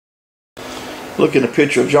looking at a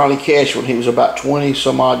picture of Johnny Cash when he was about 20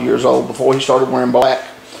 some odd years old, before he started wearing black.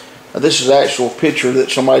 Now, this is an actual picture that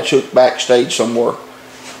somebody took backstage somewhere,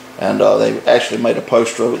 and they actually made a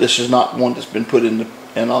poster of it. This is not one that's been put in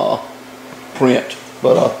print,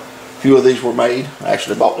 but a few of these were made. I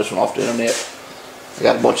actually bought this one off the internet. I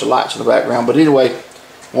got a bunch of lights in the background, but anyway,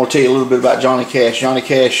 I want to tell you a little bit about Johnny Cash. Johnny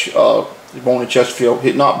Cash was born in Chesterfield.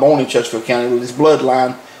 He's not born in Chesterfield County, but his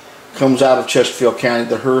bloodline comes out of Chesterfield County,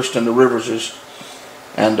 the HURST and the Riverses,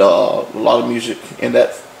 and a lot of music in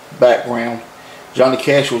that background. Johnny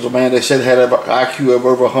Cash was a man, they said, had an IQ of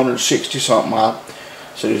over 160 something.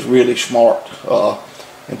 So he was really smart,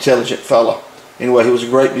 intelligent fella. Anyway, he was a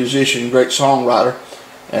great musician, great songwriter,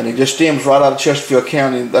 and he just stems right out of Chesterfield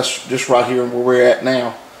County. That's just right here where we're at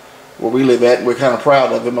now, where we live at, and we're kind of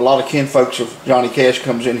proud of him. A lot of kinfolks of Johnny Cash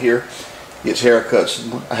comes in here, gets haircuts,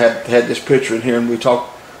 and I had this picture in here, and we talk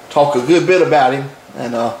a good bit about him,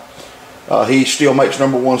 and he still makes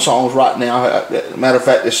 #1 songs right now. Matter of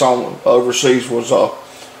fact, this song overseas was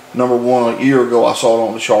 #1 a year ago. I saw it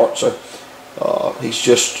on the chart. So he's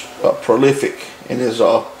just prolific in his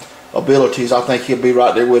abilities. I think he'll be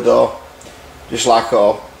right there with just like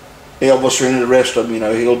Elvis or any of the rest of them. You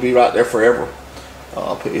know, he'll be right there forever.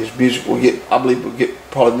 His music will get, I believe, will get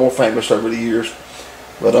probably more famous over the years.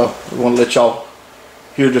 But we want to let y'all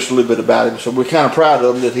hear just a little bit about him. So we're kind of proud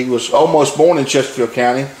of him that he was almost born in Chesterfield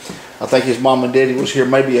County. I think his mom and daddy was here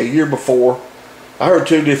maybe a year before. I heard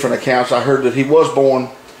two different accounts. I heard that he was born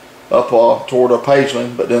up toward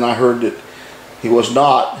Pageland, but then I heard that he was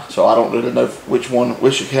not. So I don't really know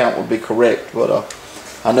which account would be correct. But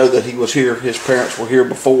I know that he was here. His parents were here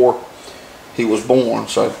before he was born.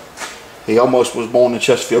 So he almost was born in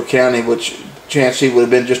Chesterfield County, which chance he would have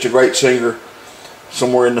been just a great singer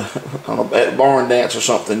somewhere in the, I don't know, at a barn dance or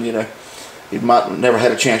something. You know, he might have never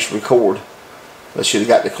had a chance to record. They should have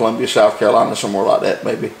got to Columbia, South Carolina, somewhere like that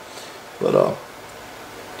maybe. But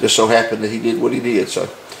just so happened that he did what he did. So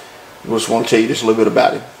I just want to tell you just a little bit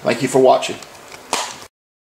about him. Thank you for watching.